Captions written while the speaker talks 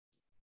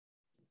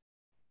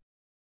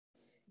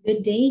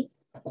Good day,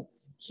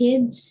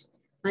 kids.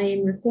 I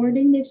am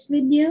recording this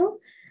video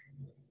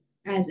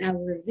as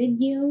our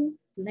video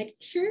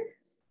lecture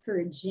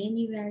for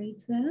January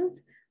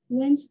 12th,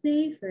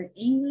 Wednesday for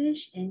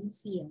English and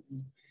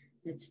CLE.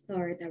 Let's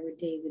start our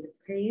day with a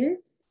prayer.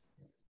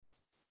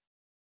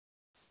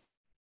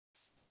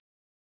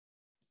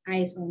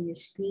 Eyes on your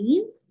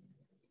screen.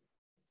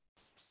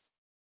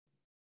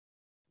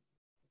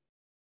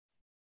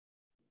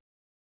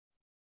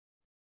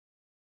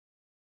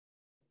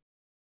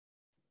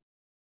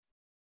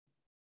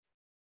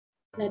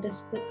 Let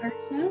us put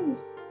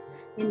ourselves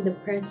in the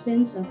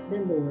presence of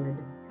the Lord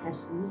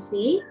as we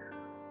say,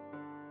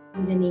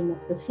 in the name of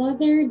the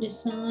Father, the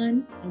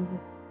Son, and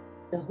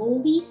the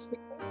Holy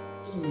Spirit.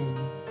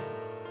 Amen.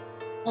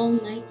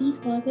 Almighty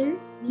Father,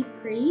 we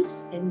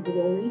praise and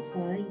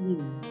glorify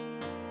you.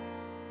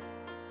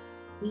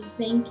 We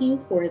thank you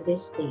for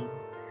this day.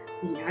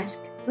 We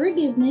ask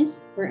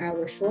forgiveness for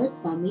our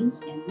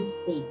shortcomings and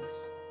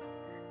mistakes.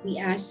 We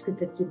ask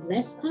that you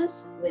bless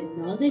us with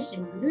knowledge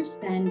and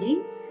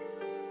understanding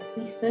as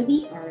we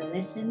study our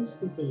lessons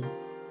today.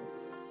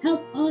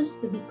 Help us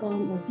to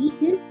become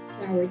obedient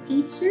to our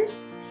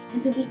teachers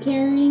and to be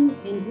caring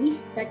and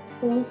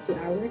respectful to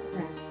our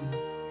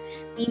classmates.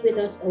 Be with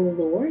us, O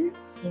Lord.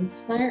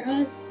 Inspire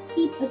us,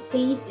 keep us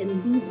safe,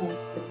 and lead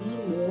us to be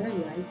more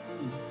like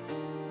you.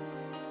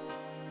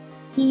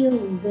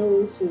 Heal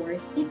those who are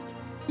sick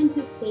and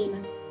sustain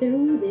us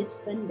through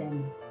this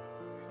pandemic.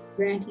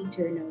 Grant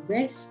eternal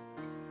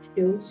rest to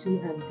those who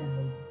have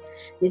died.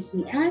 This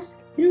we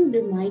ask through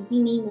the mighty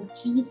name of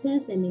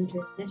Jesus and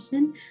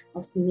intercession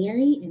of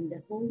Mary and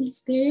the Holy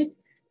Spirit.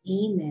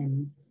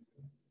 Amen.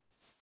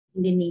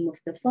 In the name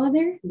of the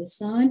Father, the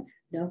Son,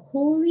 the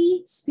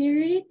Holy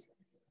Spirit.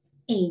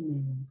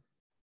 Amen.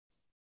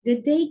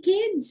 Good day,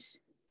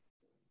 kids.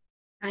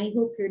 I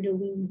hope you're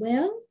doing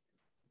well.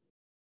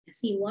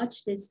 As you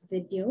watch this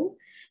video,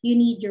 you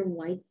need your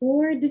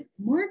whiteboard,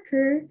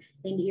 marker,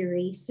 and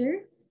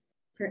eraser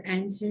for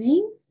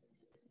answering,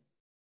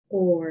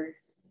 or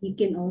you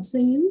can also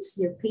use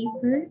your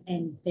paper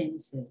and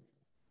pencil.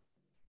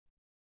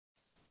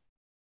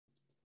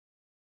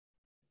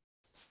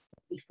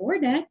 Before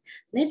that,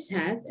 let's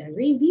have a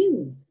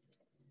review.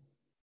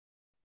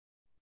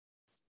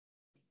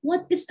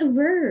 What is a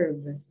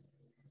verb?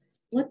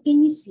 What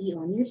can you see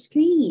on your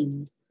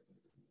screen?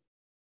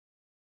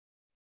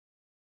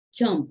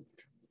 Jump.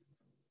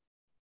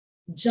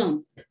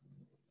 Jump.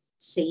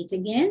 Say it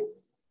again,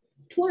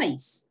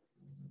 twice.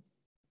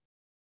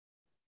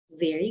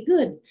 Very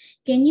good.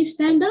 Can you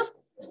stand up?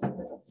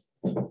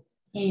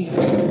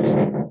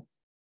 And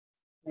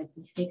let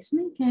me fix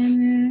my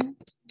camera.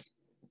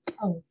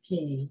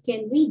 Okay,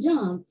 can we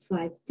jump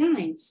 5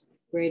 times?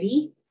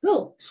 Ready?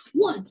 Go.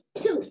 1,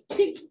 2,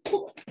 3,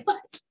 4, 5.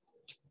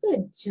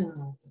 Good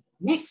job.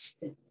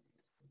 Next,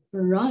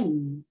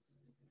 run.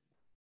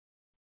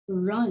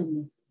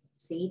 Run.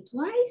 Say it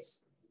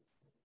twice.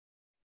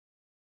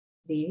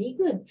 Very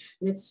good.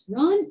 Let's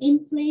run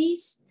in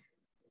place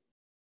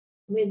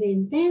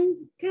within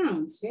 10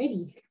 counts.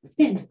 Ready?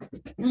 10,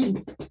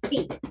 9,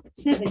 8,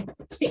 7,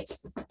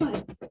 6,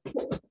 5,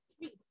 4,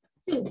 3,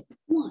 2,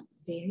 1.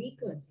 Very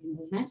good. And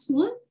the last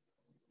one.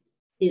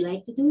 Do you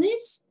like to do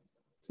this?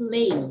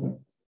 Play.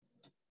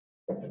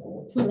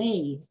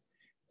 Play.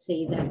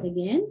 Say that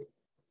again.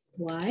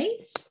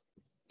 Twice.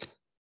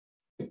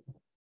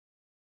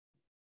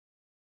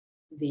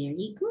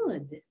 Very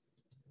good.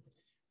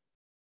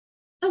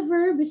 A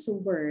verb is a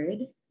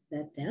word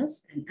that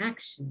tells an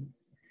action.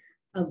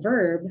 A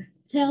verb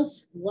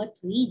tells what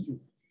we do.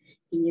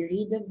 Can you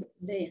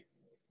read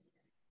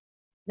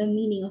the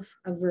meaning of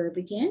a verb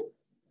again?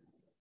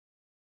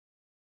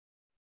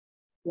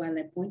 While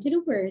I point to the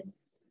word.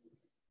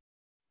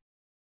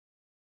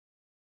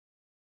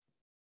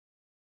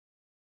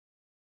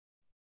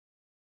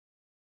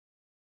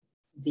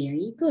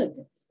 Very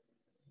good.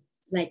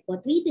 Like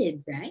what we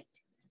did, right?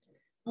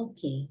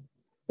 Okay.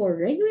 For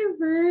regular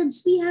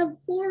verbs, we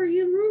have 4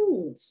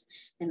 rules.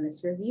 And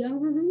let's review our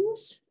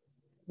rules.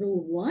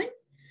 Rule 1,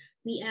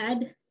 we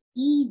add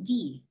ed.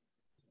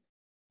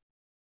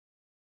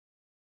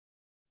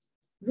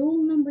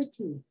 Rule number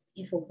 2,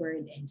 if a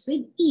word ends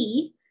with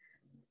e,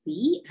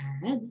 we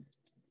add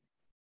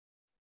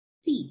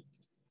t.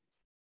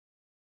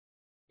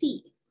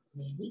 T.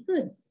 Very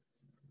good.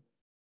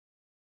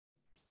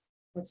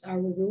 What's our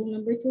rule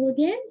number 2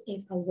 again?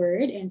 If a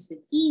word ends with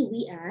e,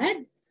 we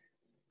add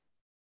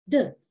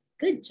the.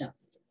 Good job.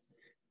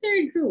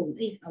 Third rule,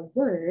 if a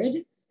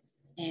word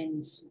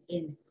ends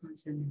in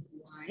consonant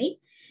Y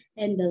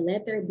and the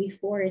letter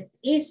before it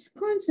is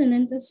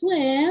consonant as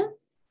well,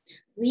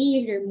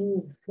 we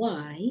remove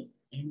Y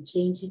and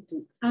change it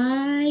to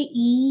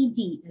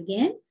IED.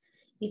 Again,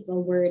 if a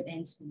word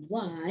ends with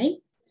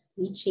Y,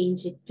 we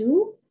change it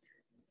to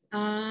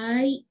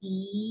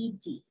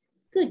IED.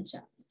 Good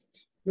job.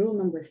 Rule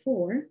number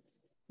 4,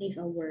 if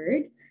a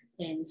word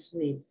ends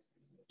with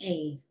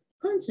a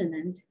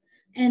consonant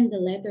and the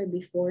letter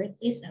before it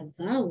is a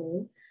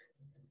vowel,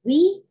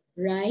 we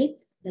write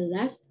the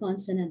last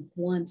consonant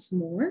once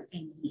more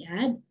and we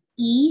add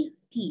E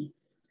T.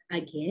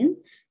 Again,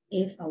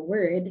 if a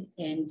word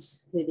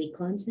ends with a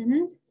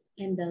consonant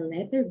and the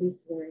letter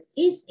before it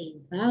is a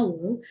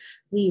vowel,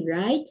 we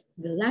write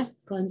the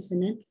last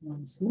consonant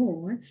once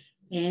more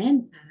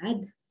and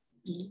add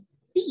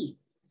ET.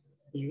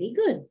 Very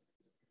good.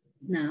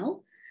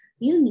 Now,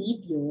 you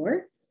need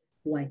your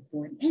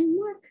whiteboard and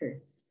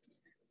marker.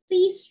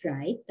 Please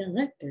write the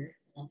letter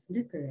of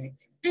the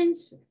correct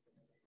answer.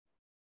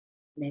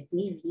 Let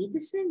me read the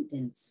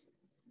sentence.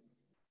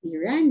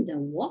 Miranda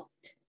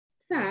walked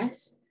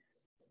fast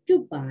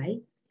to buy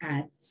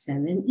at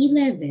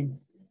 7-Eleven.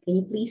 Can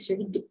you please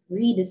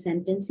read the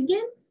sentence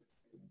again?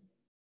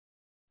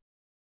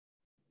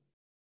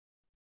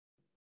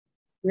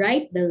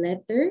 Write the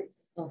letter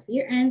of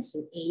your answer,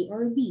 A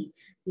or B.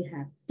 You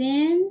have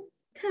 10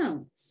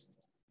 counts.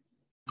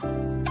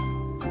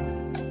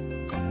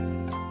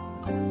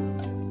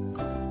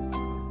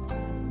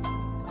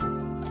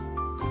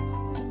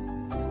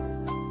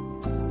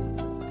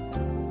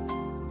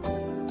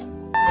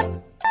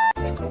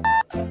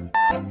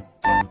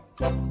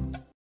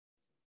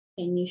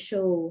 Can you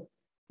show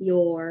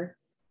your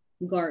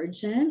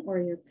guardian or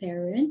your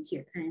parent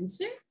your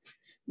answer?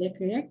 The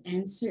correct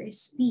answer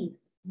is B,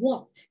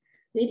 walked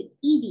with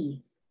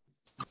ED.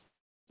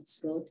 Let's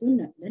go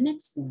to the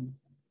next one.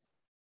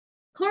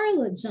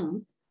 Carlo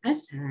jumped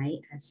as high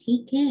as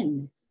he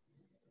can.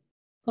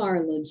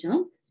 Carlo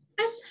jumped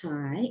as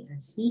high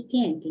as he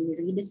can. Can you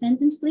read the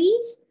sentence,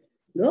 please?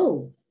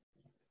 Go.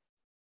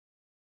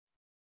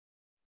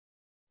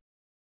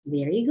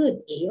 Very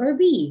good. A or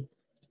B?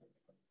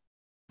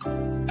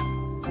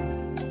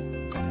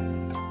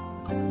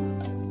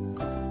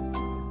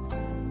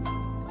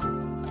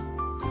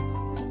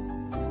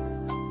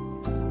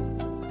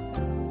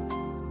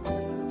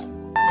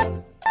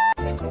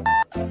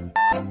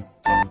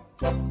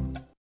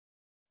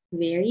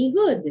 Very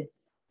good.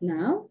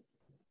 Now,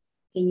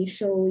 can you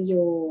show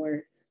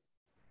your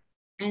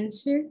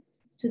answer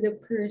to the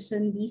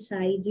person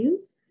beside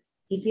you?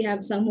 If you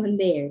have someone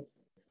there.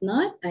 If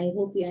not, I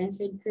hope you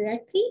answered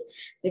correctly.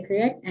 The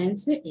correct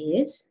answer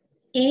is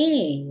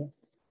A.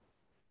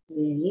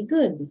 Very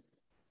good.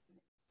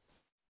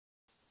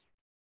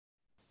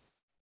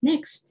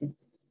 Next.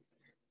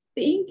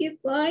 Pinkie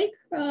Pie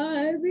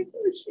cried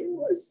because she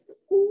was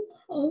so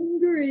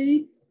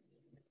hungry.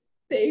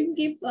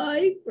 Pinkie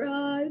Pie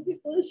cried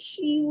because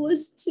she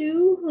was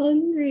too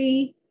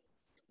hungry.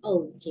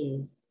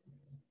 Okay.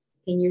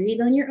 Can you read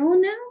on your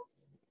own now?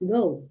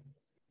 Go.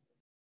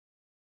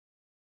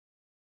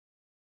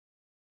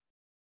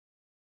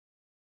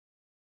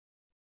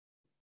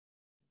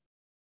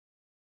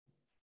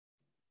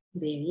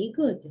 Very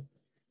good.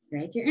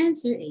 Write your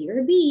answer, A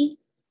or B.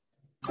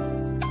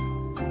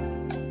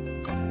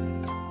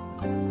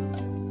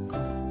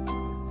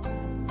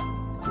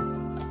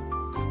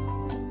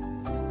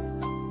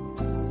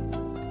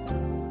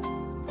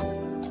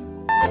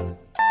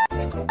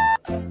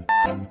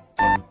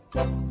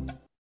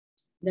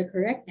 The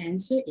correct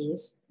answer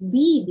is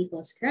B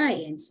because cry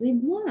ends with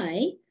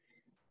Y.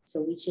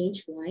 So we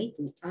change Y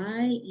to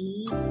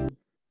I-E-D.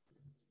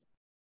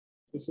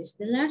 This is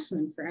the last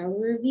one for our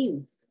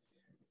review.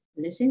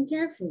 Listen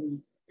carefully.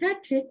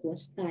 Patrick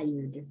was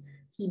tired.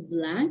 He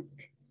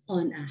blanked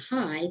on a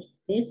hike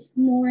this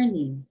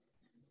morning.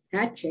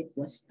 Patrick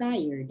was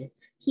tired.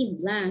 He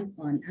blanked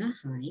on a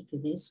hike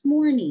this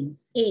morning.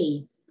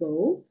 A,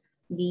 go.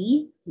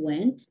 B,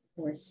 went.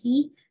 Or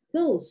C,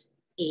 goes.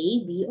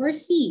 A, B, or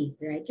C.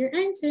 Write your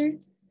answer.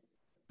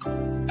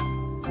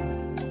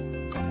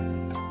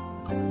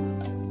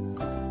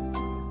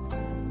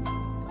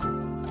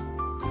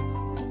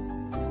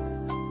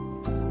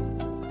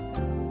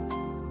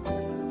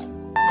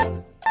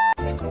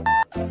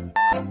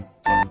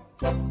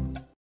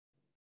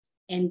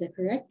 And the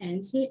correct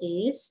answer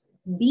is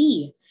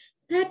B.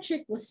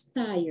 Patrick was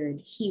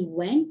tired. He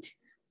went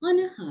on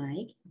a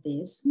hike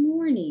this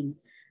morning.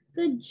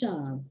 Good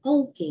job.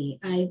 Okay,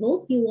 I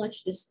hope you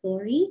watched the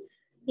story.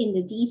 In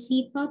the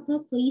DC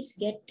Papa, please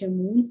get the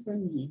moon for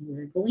me.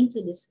 We're going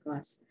to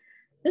discuss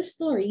the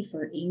story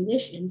for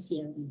English and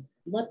CLE.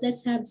 But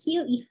let's have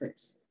CLE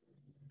first.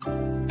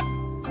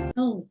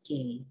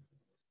 Okay,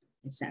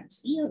 let's have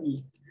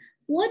CLE.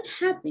 What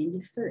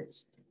happened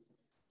first?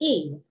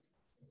 A.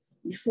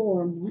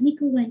 Before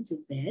Monica went to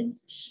bed,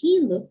 she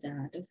looked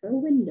out of her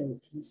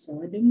window and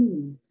saw the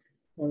moon.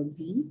 Or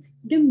B,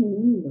 the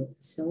moon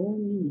looked so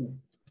near.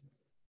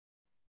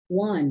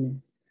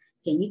 1.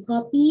 Can you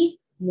copy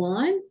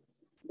 1?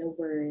 The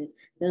word,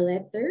 the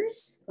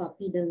letters,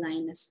 copy the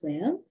line as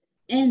well,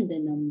 and the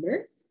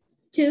number.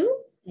 2,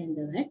 and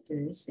the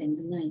letters and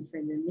the line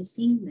for the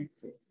missing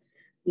letter.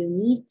 You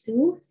need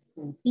to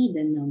copy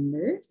the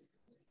number,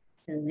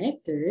 the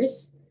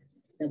letters,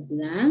 the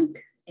blank,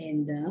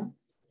 and the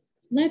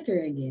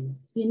letter again.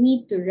 You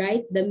need to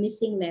write the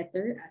missing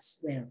letter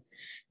as well.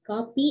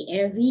 Copy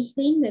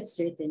everything that's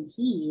written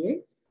here.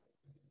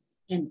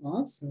 And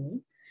also,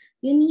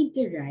 you need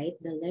to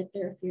write the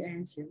letter of your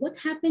answer. What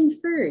happened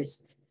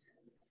first?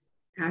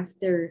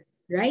 After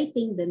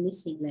writing the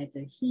missing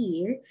letter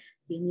here,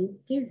 You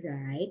need to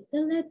write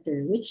the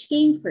letter. Which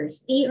came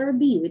first, A or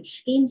B?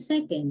 Which came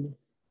second,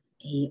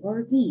 A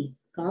or B?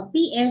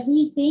 Copy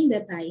everything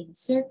that I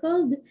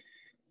circled.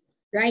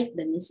 Write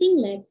the missing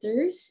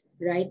letters.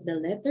 Write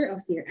the letter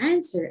of your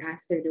answer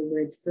after the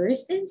word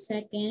first and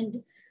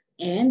second.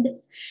 And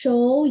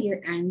show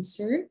your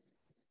answer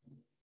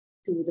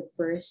to the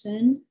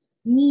person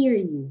near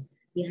you.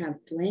 You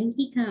have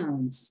 20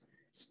 counts.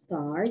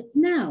 Start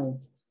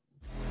now.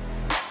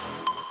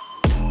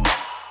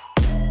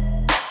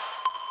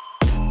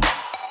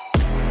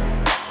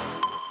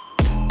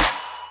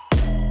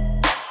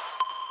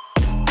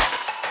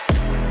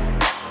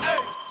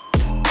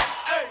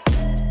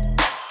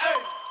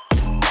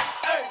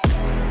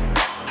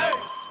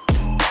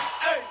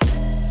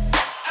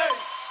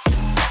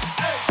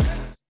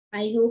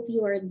 I hope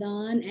you are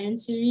done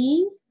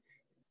answering.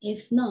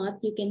 If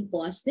not, you can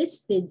pause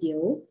this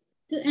video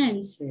to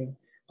answer.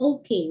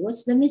 Okay,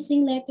 what's the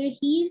missing letter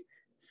here?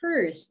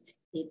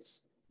 First,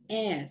 it's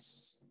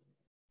S.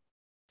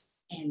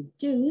 And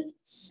two,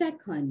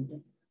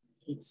 second,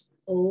 it's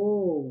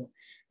O.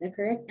 The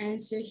correct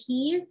answer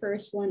here,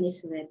 first one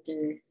is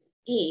letter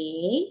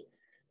A.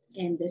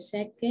 And the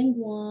second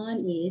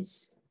one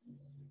is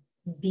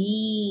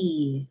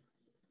B.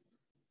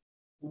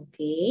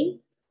 Okay.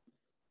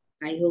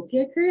 I hope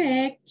you're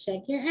correct.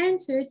 Check your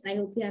answers. I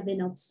hope you have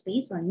enough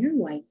space on your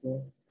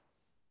whiteboard.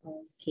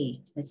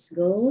 Okay, let's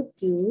go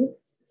to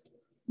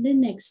the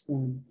next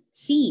one.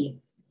 C.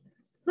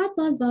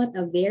 Papa got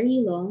a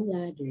very long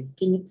ladder.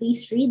 Can you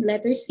please read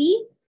letter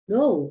C?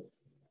 Go.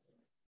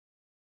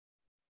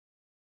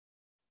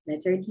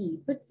 Letter D.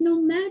 But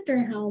no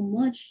matter how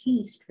much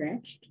she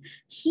stretched,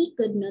 she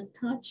could not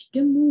touch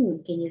the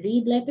moon. Can you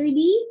read letter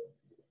D?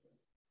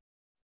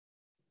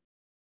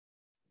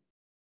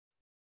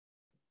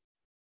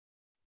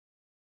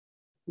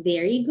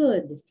 Very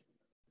good.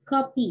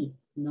 Copy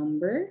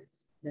number,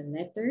 the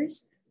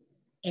letters,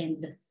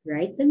 and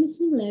write the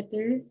missing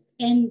letter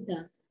and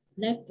the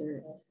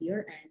letter of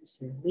your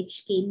answer,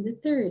 which came the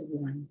third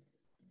one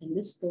in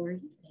the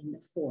story and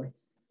the fourth.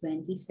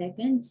 20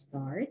 seconds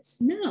starts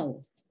now.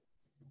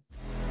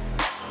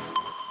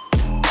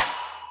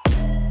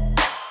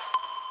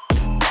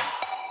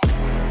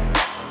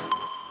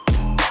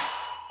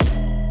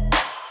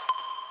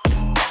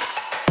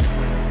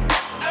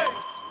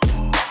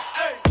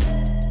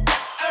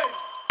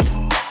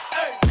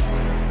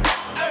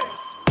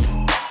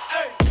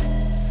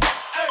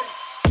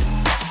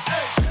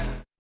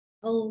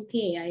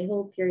 Okay, I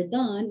hope you're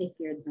done. If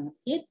you're not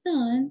yet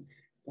done,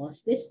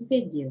 pause this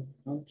video,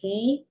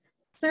 okay?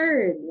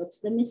 Third, what's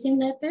the missing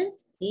letter?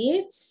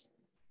 It's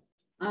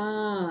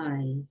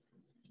I.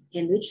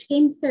 And which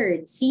came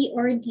third, C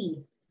or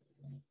D?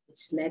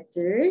 It's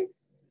letter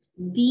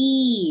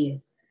D.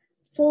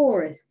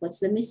 Fourth, what's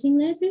the missing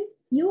letter?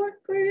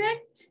 You're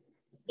correct.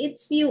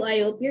 It's you.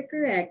 I hope you're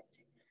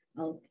correct.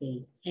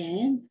 Okay,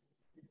 and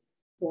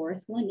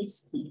fourth one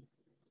is T.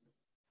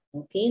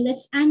 Okay,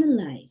 let's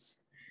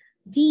analyze.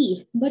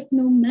 D, but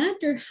no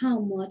matter how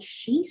much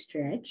she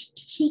stretched,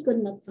 she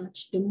could not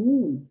touch the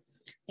moon.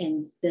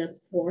 And the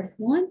fourth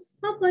one,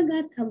 Papa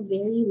got a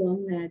very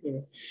long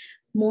ladder.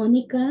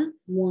 Monica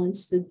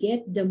wants to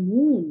get the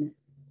moon.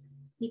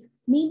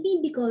 Maybe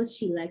because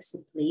she likes to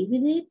play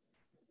with it.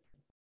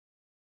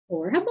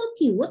 Or how about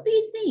you? What do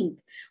you think?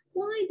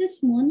 Why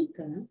does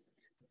Monica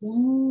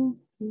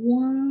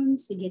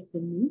wants to get the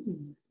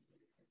moon?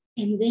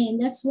 And then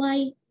that's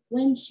why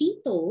when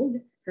she told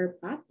her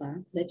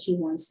papa that she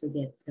wants to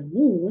get the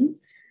moon,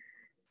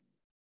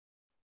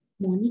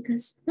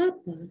 Monica's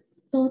papa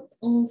thought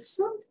of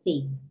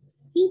something.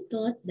 He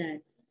thought that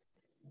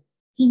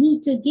he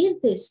need to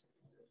give this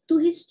to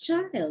his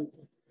child,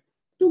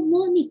 to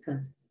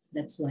Monica.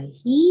 That's why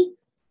he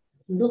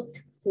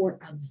looked for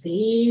a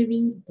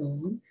very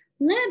long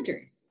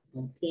ladder.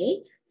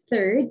 Okay,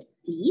 third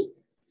D,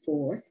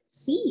 fourth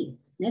C.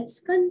 Let's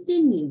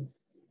continue.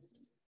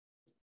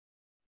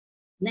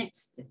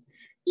 Next,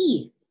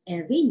 E.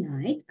 Every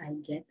night I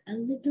get a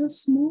little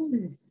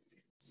smaller,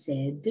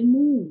 said the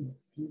moon.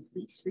 Can you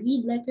please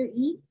read letter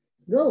E?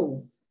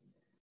 Go.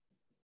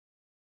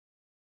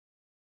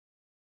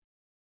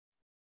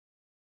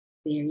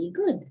 Very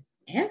good.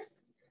 F.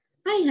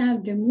 I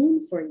have the moon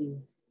for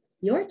you.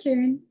 Your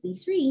turn.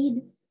 Please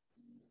read.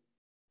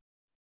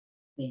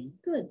 Very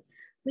good.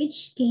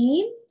 Which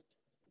came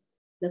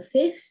the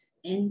fifth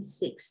and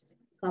sixth.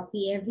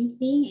 Copy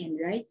everything and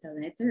write the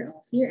letter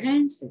of your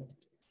answer.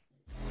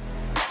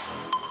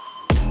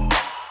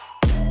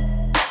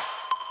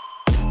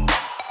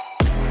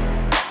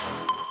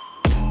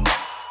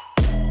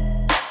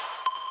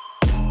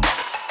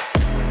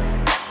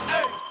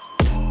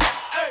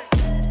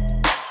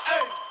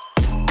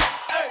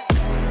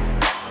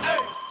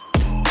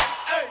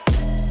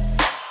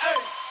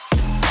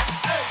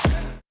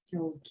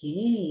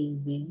 Okay,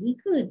 very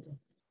good.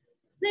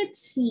 Let's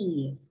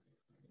see.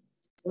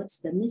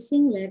 What's the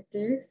missing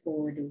letter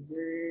for the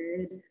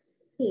word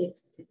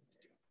fifth?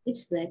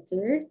 It's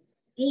letter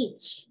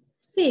H,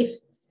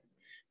 fifth.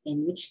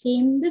 And which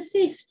came the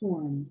fifth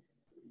one?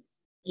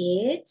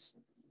 It's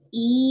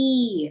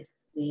E.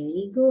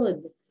 Very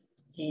good.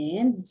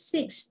 And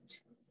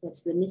sixth,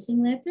 what's the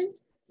missing letter?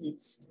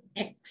 It's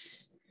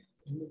X.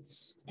 And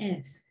it's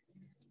F.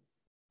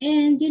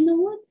 And you know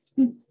what?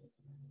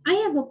 I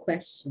have a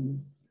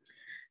question.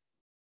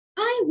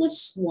 I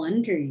was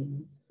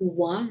wondering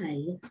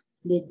why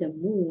did the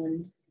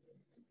moon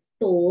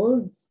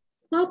told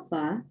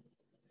Papa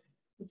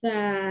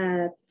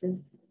that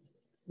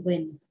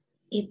when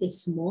it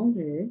is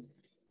smaller,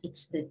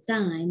 it's the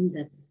time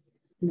that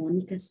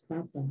Monica's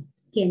Papa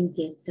can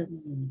get the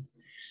moon.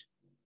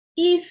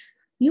 If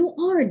you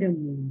are the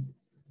moon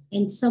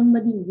and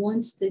somebody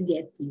wants to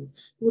get you,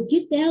 would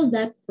you tell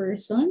that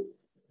person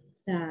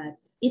that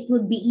it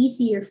would be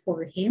easier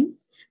for him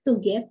to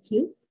get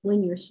you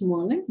when you're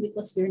smaller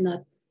because you're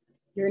not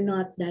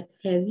that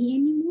heavy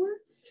anymore?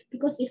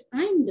 Because if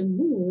I'm the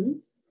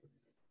moon,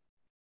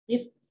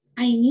 if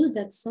I knew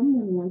that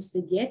someone wants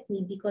to get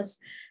me because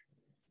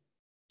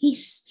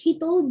he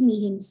told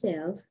me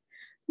himself,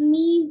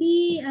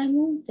 maybe I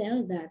won't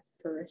tell that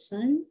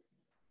person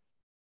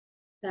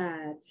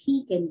that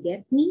he can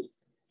get me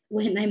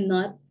when I'm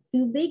not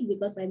too big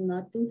because I'm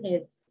not too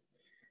heavy.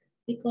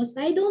 Because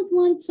I don't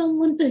want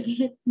someone to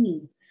get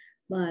me.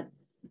 But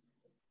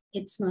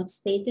it's not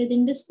stated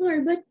in the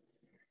story. But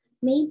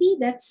maybe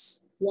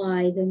that's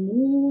why the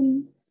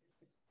moon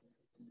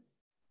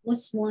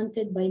was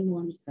wanted by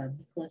Monica,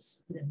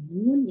 because the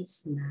moon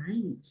is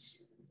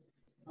nice.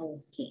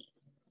 Okay,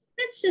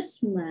 that's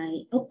just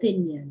my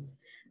opinion.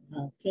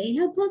 Okay,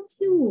 how about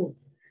you?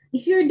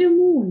 If you're the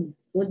moon,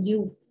 would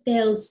you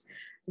tell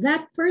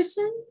that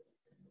person,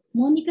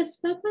 Monica's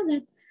papa,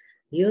 that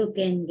you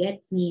can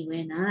get me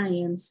when I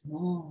am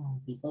small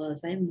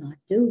because I'm not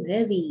too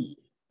heavy?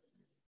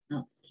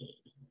 Okay,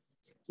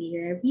 let's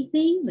clear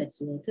everything.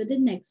 Let's go to the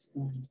next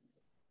one.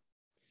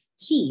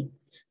 G.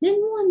 Then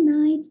one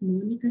night,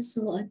 Monica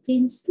saw a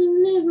thin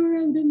sliver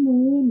of the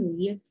moon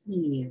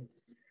reappear.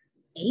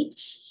 H.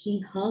 She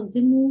hugged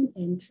the moon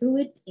and threw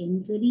it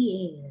into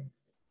the air.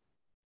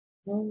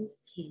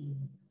 Okay.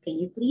 Can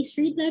you please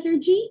read letter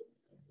G?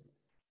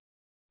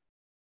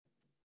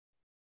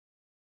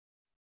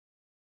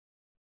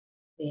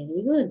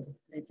 Very good.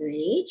 Letter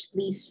H,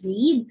 please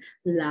read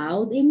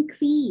loud and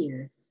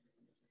clear.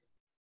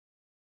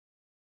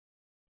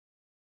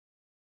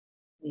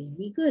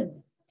 Very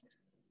good.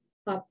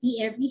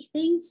 Copy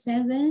everything.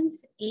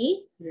 7th,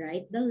 8th,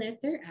 write the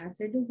letter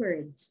after the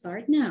word.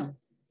 Start now.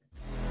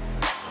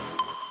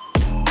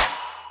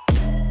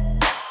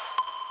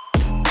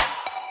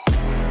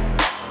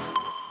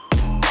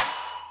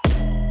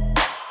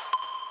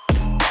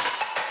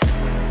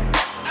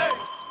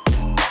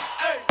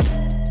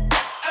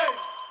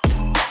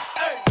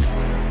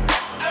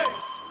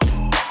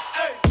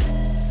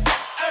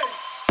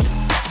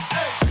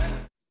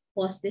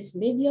 Pause this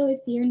video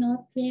if you're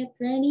not yet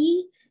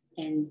ready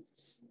and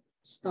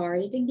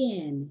start it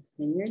again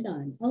when you're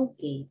done.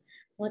 Okay,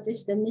 what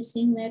is the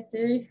missing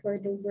letter for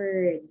the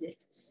word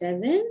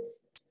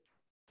 7th?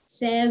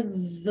 Sev.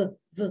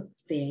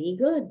 Very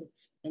good.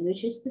 And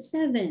which is the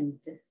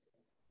 7th?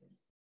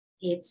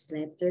 It's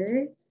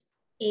letter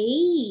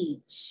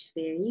H.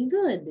 Very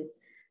good.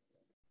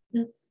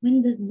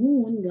 When the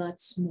moon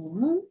got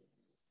small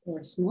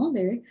or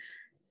smaller,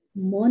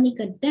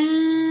 Monica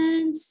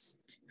danced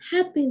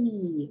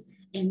happily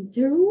and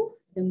threw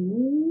the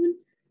moon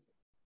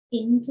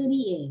into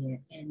the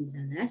air. And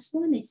the last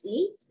one is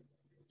 8.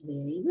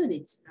 Very good.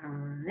 It's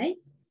I.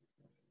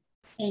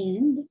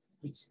 And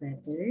it's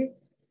letter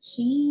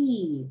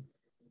G.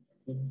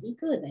 Very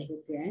good. I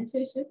hope your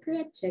answers are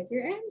correct. Check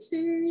your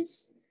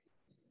answers.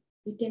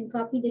 You can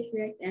copy the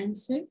correct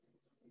answer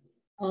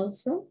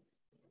also.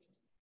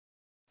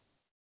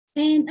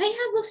 And I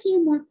have a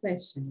few more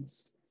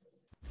questions.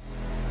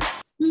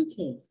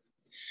 Okay.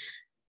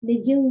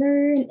 Did you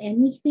learn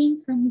anything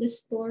from the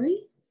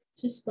story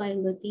just by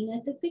looking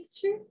at the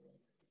picture?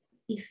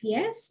 If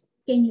yes,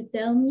 can you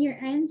tell me your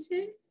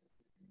answer?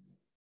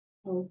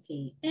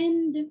 Okay,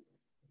 and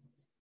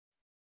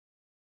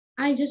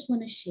I just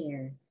want to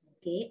share.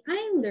 Okay,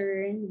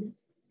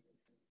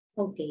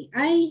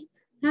 I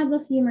have a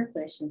few more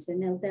questions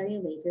and I'll tell you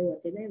later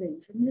what did I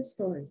learn from the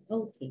story.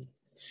 Okay,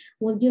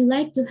 would you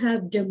like to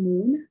have the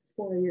moon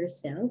for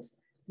yourself?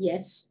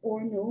 Yes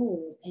or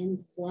no,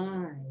 and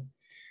why?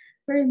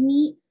 For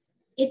me,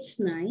 it's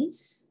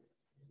nice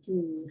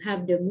to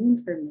have the moon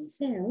for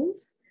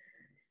myself,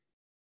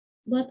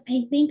 but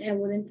I think I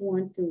wouldn't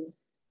want to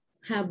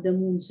have the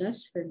moon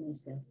just for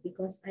myself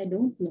because I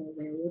don't know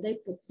where would I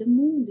put the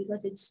moon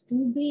because it's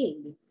too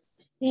big.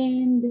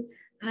 And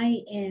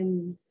I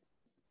am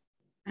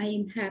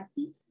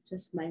happy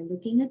just by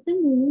looking at the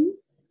moon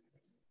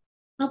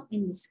up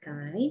in the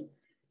sky.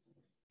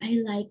 I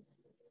like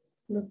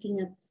looking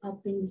at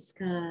up in the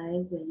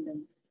sky when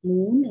the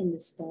moon and the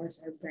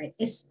stars are bright,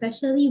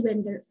 especially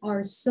when there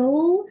are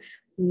so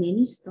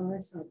many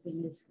stars up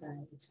in the sky.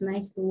 It's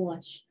nice to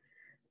watch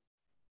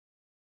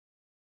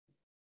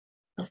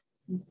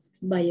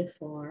by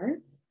afar.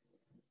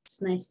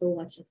 It's nice to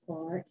watch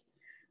afar,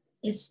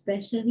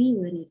 especially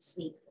when it's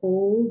a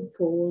cold,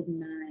 cold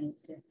night.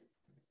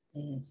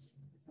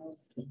 Yes.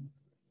 Okay.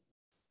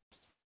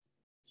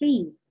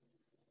 3.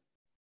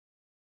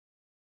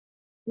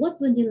 What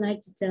would you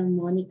like to tell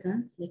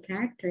Monica, the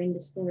character in the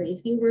story,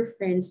 if you were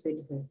friends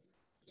with her?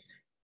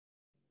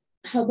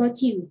 How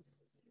about you?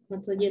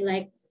 What would you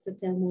like to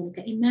tell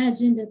Monica?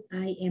 Imagine that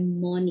I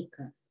am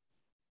Monica.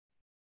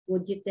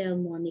 Would you tell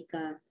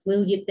Monica?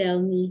 Will you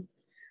tell me,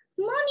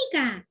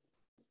 Monica,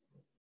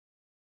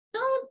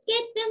 don't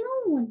get the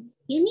moon.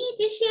 You need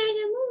to share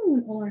the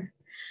moon. Or,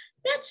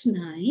 that's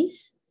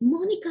nice.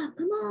 Monica,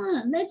 come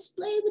on. Let's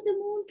play with the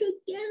moon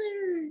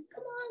together.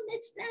 Come on,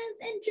 let's dance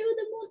and throw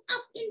the moon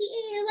up in the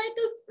air like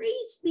a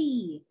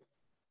frisbee.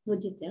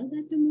 Would you tell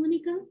that to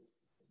Monica?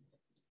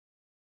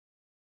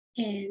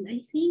 And I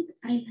think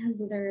I have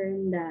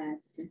learned that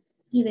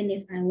even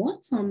if I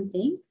want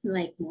something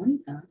like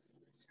Monica,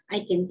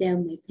 I can tell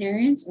my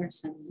parents or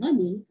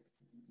somebody,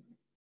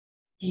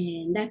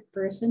 and that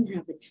person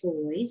has a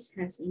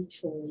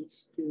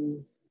choice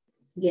to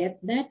get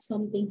that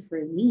something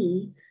for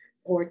me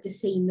or to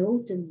say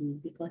no to me,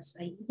 because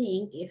I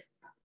think if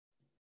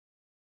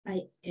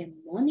I am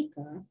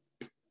Monica,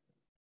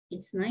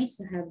 it's nice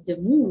to have the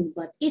moon,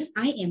 but if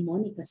I am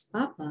Monica's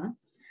papa,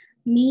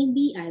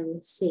 maybe I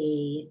will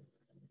say,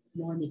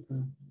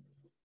 Monica,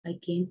 I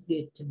can't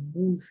get the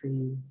moon for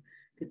you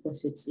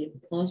because it's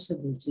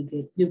impossible to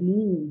get the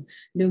moon.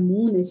 The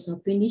moon is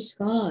up in the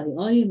sky.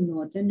 I am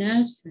not an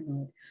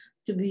astronaut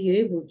to be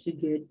able to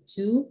get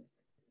to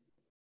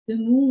the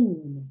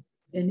moon,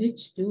 and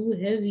it's too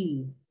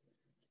heavy.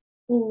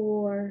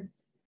 Or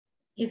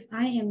if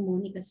I am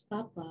Monica's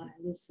papa, I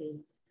will say,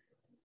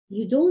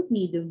 you don't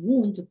need the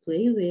moon to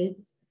play with.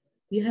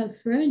 You have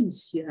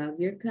friends, you have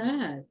your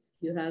cat,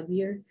 you have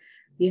your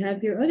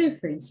other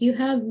friends, you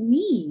have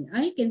me.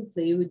 I can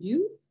play with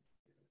you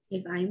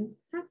if I'm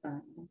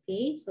papa.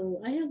 Okay, so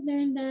I have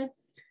learned that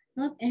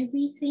not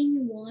everything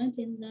you want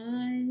in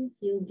life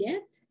you'll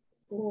get,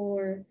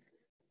 or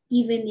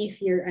even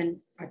if you're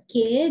a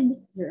kid,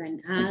 you're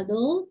an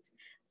adult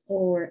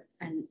or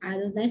an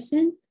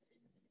adolescent.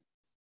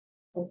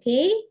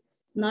 Okay,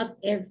 not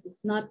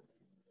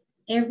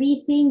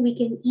everything we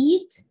can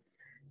eat,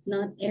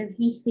 not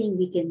everything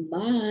we can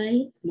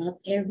buy, not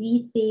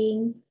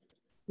everything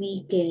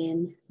we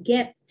can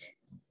get.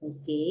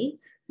 Okay,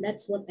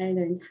 that's what I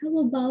learned. How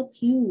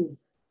about you?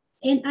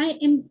 And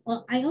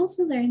I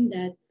also learned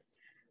that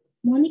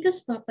Monica's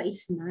papa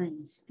is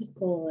nice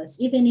because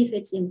even if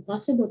it's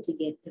impossible to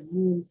get the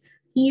moon,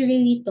 he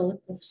really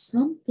thought of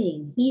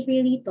something. He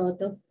really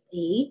thought of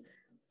a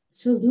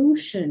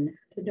solution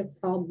to the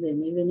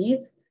problem, even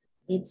if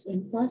it's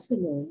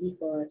impossible,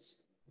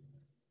 because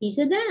he's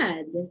a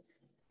dad,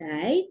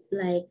 right?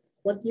 Like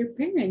what your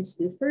parents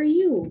do for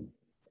you.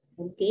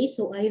 Okay,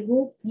 so I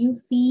hope you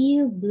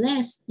feel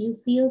blessed, you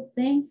feel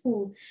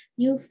thankful,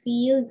 you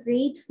feel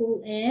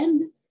grateful,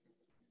 and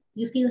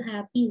you feel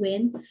happy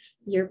when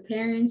your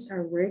parents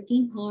are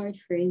working hard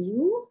for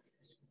you,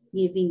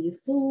 giving you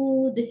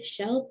food,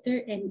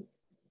 shelter, and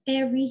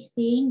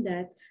everything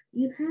that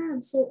you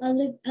have. So a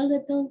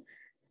little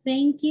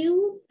thank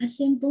you, a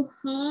simple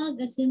hug,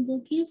 a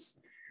simple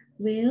kiss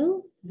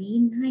will be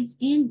nice,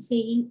 and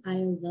saying I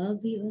love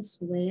you as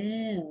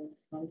well.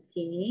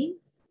 Okay.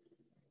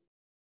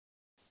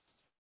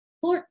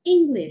 For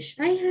English,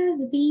 I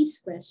have these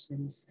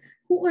questions.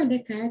 Who are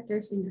the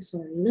characters in the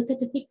story? Look at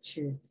the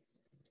picture.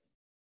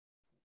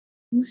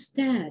 Who's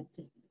that?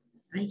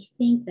 I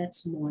think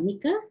that's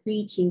Monica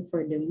reaching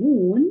for the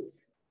moon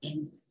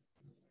and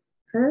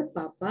her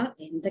papa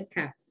and the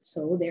cat.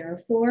 So there are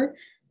 4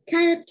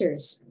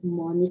 characters: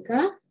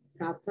 Monica,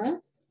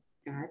 papa,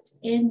 cat,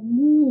 and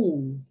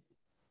moon.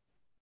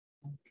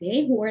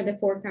 Okay, who are the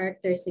 4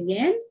 characters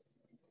again?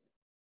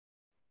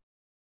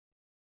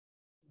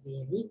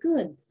 Very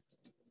good.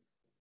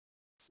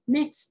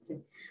 Next,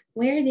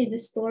 where did the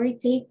story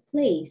take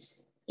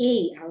place?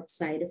 A,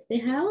 outside of the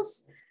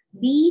house.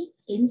 B,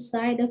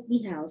 inside of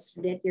the house.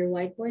 Get your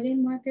whiteboard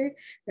and marker.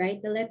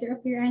 Write the letter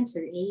of your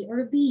answer, A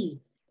or B.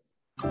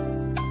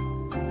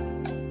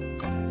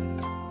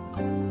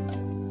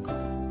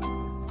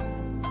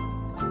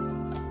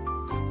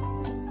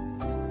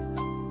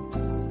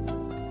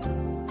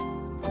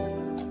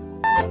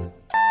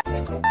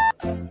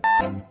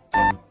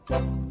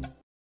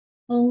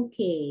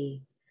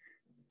 Okay.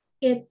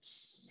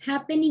 It's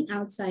happening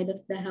outside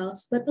of the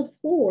house, but of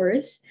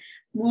course,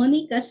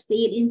 Monica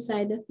stayed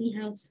inside of the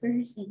house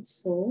first and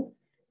saw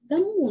the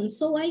moon.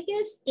 So I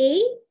guess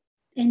A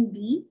and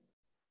B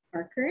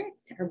are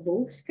correct, are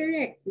both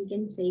correct. We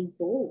can say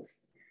both,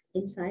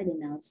 inside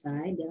and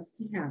outside of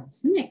the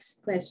house.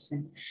 Next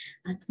question.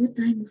 At what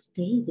time of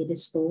day did the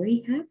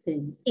story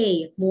happen?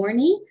 A,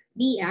 morning,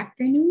 B,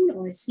 afternoon,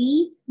 or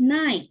C,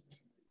 night?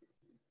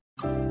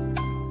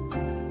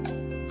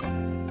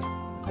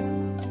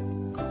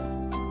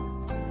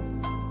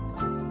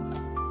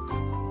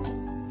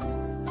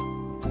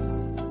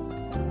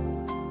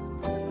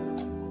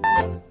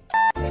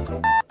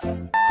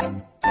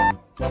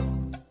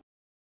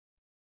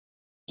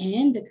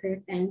 And the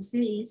correct answer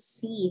is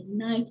C,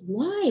 night.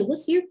 Why?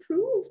 What's your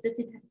proof that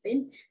it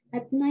happened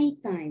at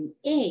nighttime?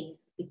 A,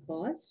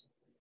 Because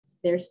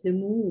there's the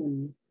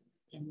moon.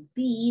 And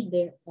B,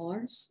 there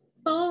are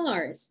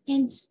stars.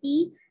 And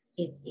C,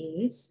 it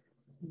is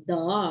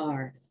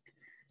dark.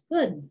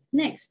 Good.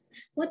 Next,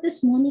 what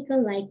does Monica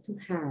like to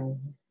have?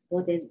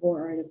 What is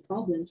or are the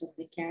problems of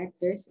the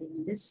characters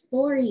in the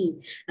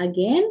story?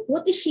 Again,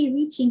 what is she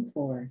reaching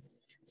for?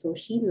 So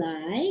she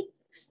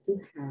likes to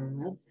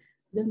have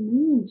the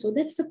moon. So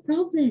that's the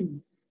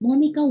problem.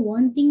 Monica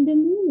wanting the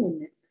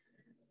moon.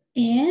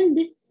 And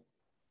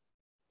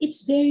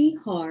it's very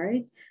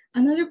hard.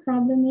 Another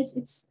problem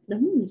is the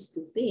moon is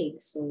too big,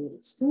 so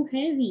it's too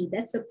heavy.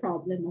 That's the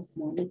problem of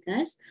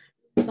Monica's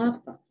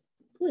papa.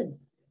 Good.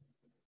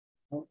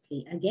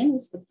 Okay, again,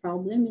 what's the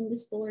problem in the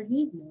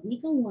story?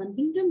 Monica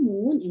wanting the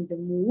moon and the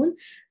moon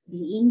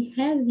being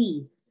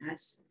heavy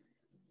as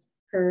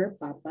her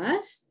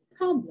papa's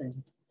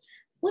problem.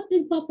 What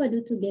did Papa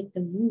do to get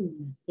the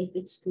moon if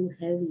it's too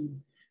heavy?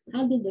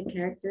 How did the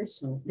characters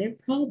solve their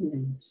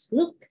problems?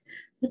 Look,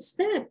 what's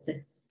that?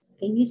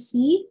 Can you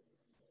see?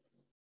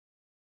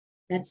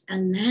 That's a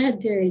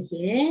ladder,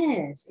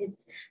 yes.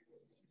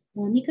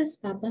 Monica's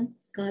papa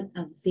got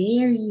a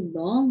very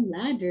long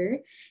ladder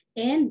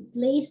and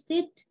placed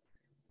it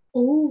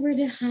over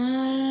the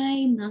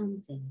high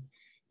mountain.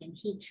 And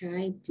he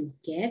tried to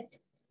get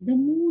the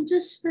moon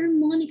just for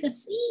Monica.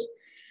 See,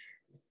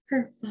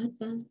 her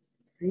papa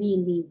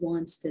really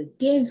wants to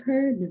give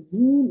her the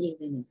moon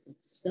even if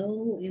it's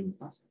so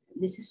impossible.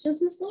 This is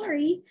just a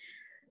story.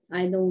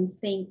 I don't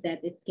think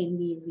that it can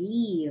be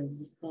real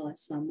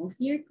because some of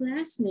your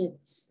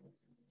classmates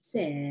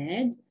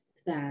said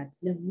that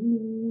the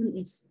moon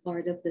is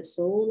part of the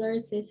solar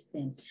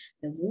system.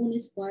 The moon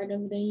is part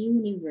of the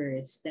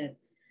universe, that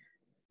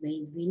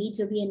we need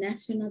to be an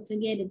astronaut to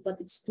get it, but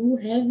it's too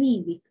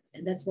heavy.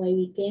 That's why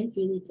we can't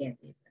really get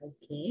it,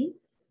 okay?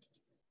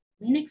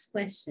 My next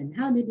question,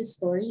 how did the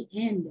story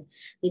end?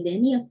 Did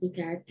any of the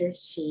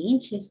characters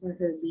change his or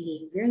her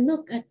behavior?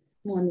 Look at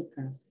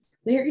Monica.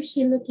 Where is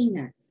she looking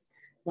at?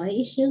 Why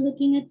is she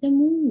looking at the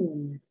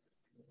moon?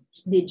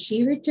 Did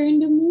she return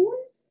the moon?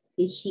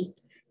 Did she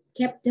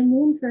kept the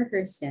moon for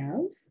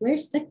herself?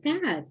 Where's the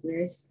cat?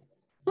 Where's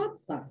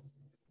Papa?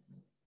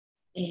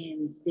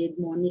 And did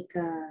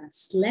Monica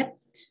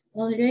slept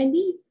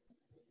already?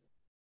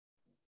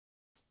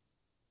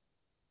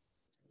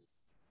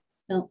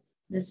 Now,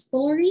 the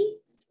story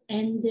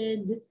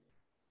ended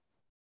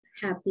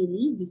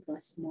happily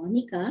because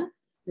Monica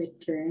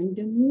returned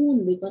the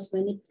moon, because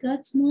when it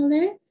got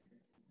smaller,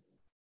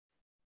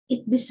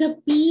 it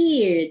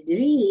disappeared.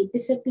 Really, it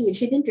disappeared.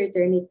 She didn't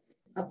return it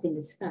up in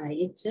the sky.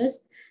 It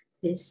just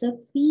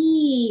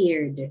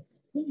disappeared.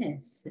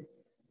 Yes.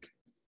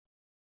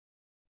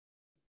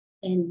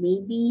 And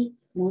maybe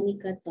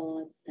Monica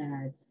thought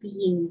that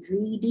being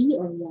greedy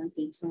or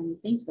wanting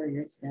something for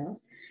yourself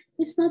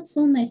is not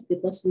so nice,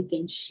 because we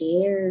can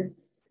share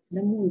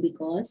the moon,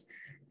 because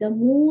the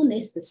moon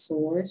is the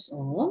source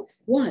of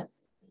what?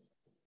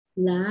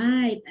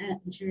 Light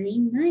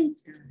during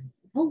nighttime.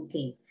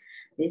 Okay,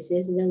 this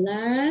is the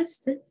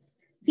last.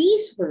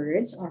 These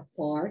words are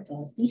part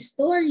of the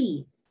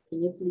story.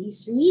 Can you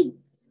please read?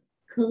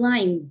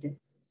 Climbed.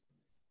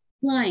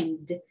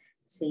 Climbed.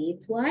 Say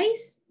it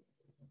twice.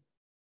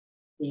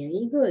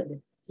 Very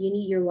good. You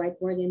need your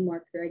whiteboard and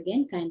marker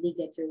again. Kindly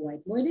get your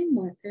whiteboard and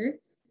marker.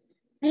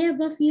 I have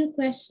a few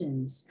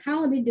questions.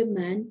 How did the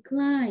man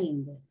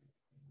climb?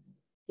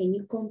 Can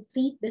you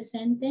complete the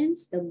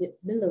sentence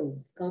below?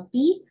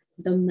 Copy.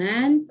 The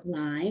man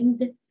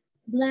climbed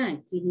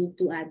blank. You need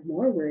to add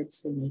more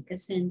words to make a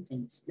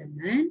sentence. The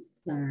man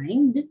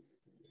climbed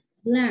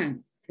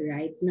blank.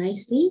 Write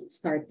nicely.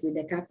 Start with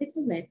a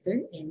capital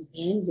letter and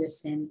end your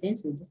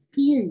sentence with a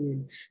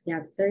period. You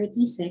have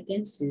 30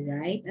 seconds to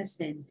write a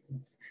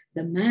sentence.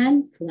 The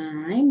man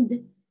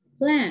climbed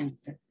blank.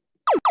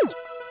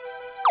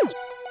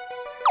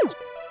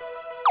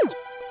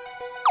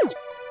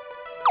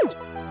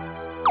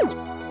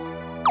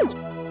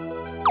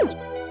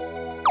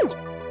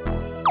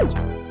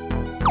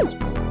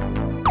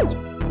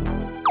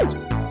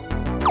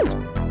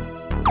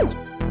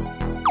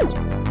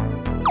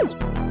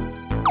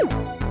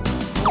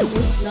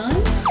 Almost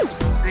done?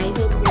 I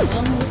hope you're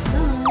almost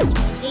done.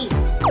 8,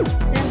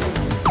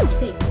 7,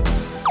 6,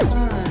 5,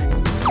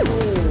 4,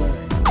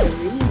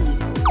 3,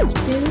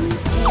 2,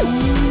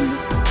 and...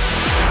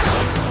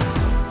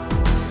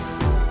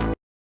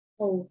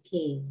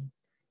 Okay.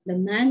 The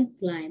man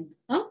climbed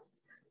up,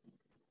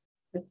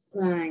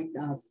 climbed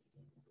up,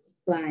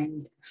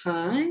 climbed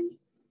high.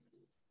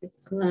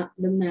 The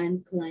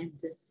man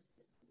climbed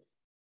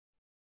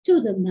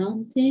to the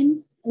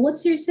mountain.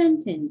 What's your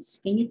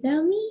sentence? Can you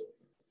tell me?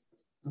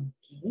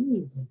 Okay,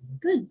 very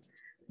good.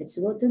 Let's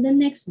go to the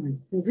next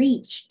one.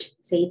 Reached.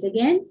 Say it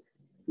again.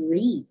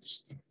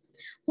 Reached.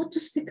 What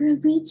was the girl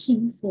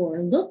reaching for?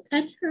 Look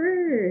at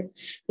her.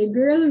 The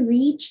girl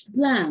reached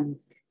blank.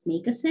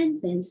 Make a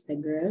sentence. The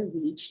girl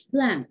reached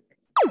blank.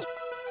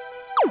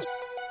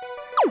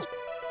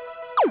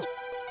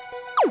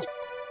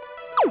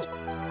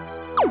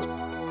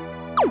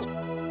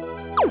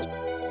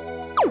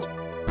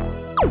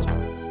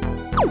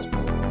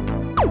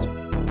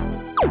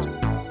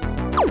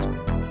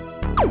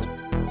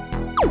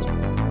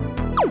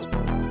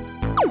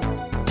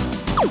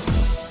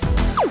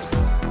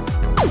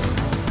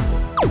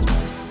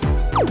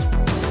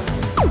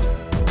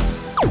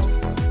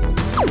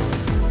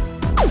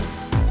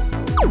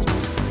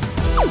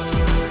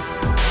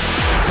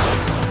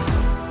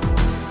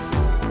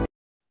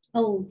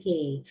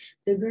 Okay,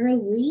 the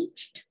girl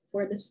reached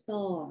for the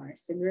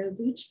stars. The girl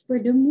reached for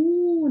the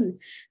moon.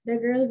 The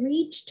girl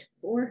reached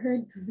for her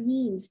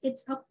dreams.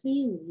 It's up to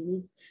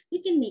you.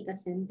 You can make a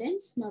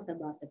sentence, not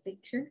about the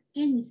picture.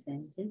 Any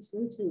sentence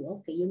will do.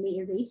 Okay, you may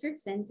erase your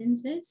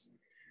sentences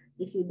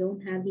if you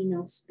don't have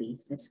enough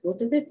space. Let's go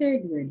to the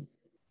third word.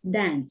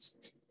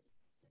 Danced.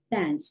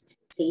 Danced.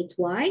 Say it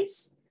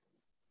twice.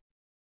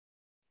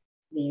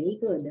 Very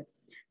good.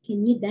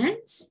 Can you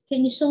dance?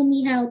 Can you show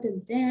me how to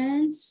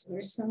dance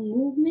or some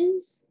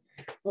movements?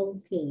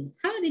 Okay.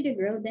 How did the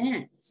girl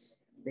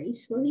dance?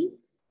 Gracefully?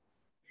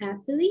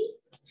 Happily?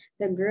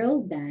 The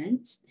girl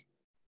danced.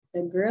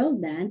 The girl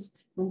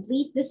danced.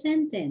 Complete the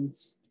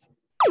sentence.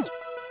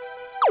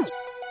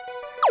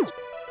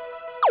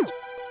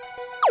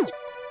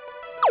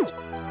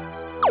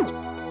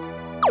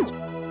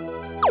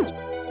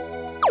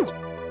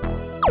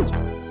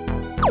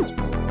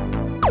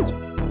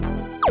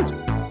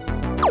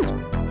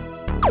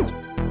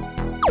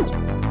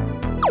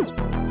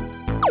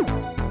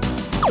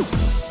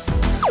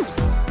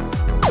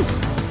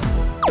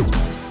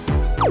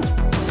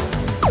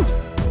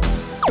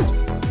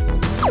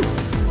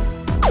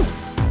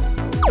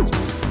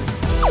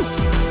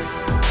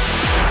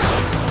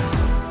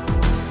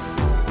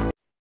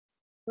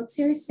 What's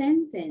your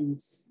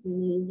sentence?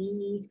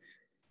 Maybe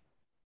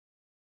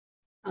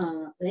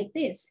like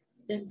this.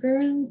 The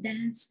girl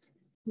danced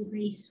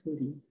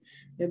gracefully.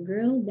 The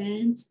girl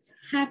danced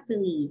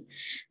happily.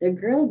 The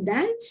girl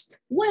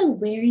danced while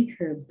wearing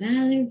her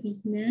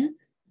ballerina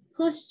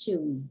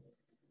costume.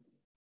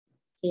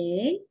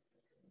 Okay,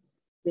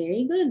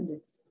 very good.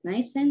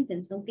 Nice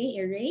sentence. Okay,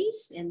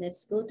 erase and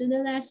let's go to the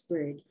last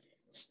word.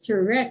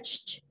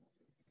 Stretched.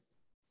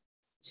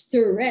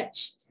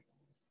 Stretched.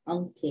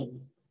 Okay.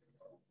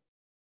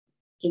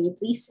 Can you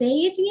please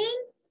say it again?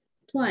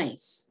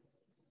 Twice.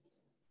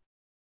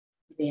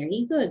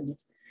 Very good.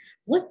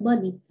 What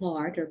body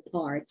part or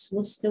parts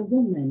was the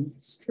woman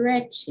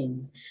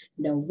stretching?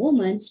 The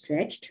woman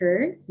stretched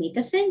her. Make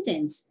a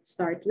sentence.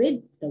 Start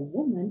with the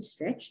woman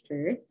stretched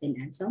her, then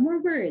add some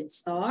more words.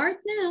 Start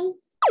now.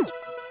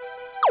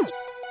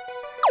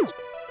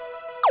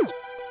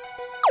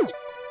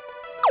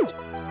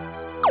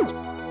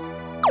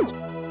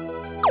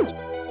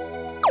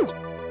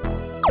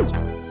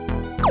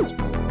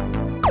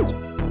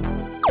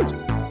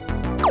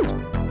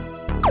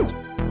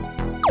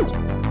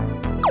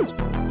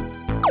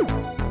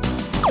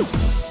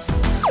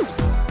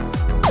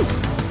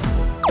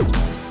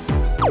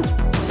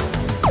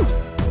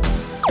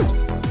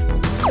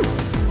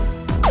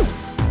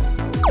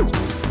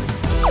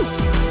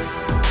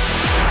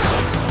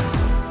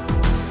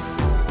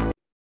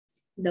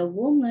 The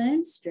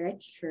woman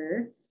stretched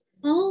her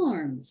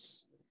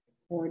arms.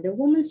 Or the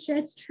woman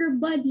stretched her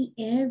body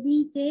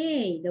every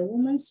day. The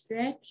woman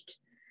stretched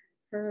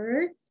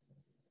her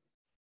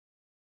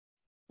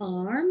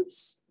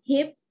arms,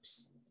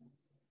 hips,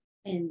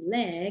 and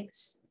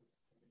legs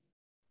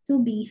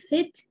to be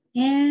fit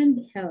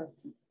and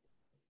healthy.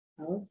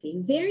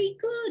 Okay, very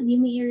good. You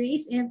may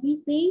erase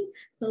everything.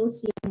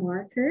 Close your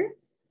marker.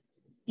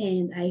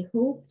 And I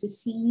hope to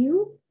see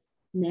you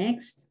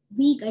next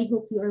week. I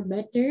hope you are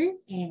better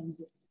and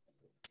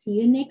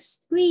see you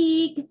next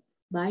week.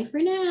 Bye for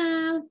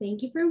now.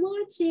 Thank you for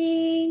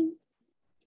watching.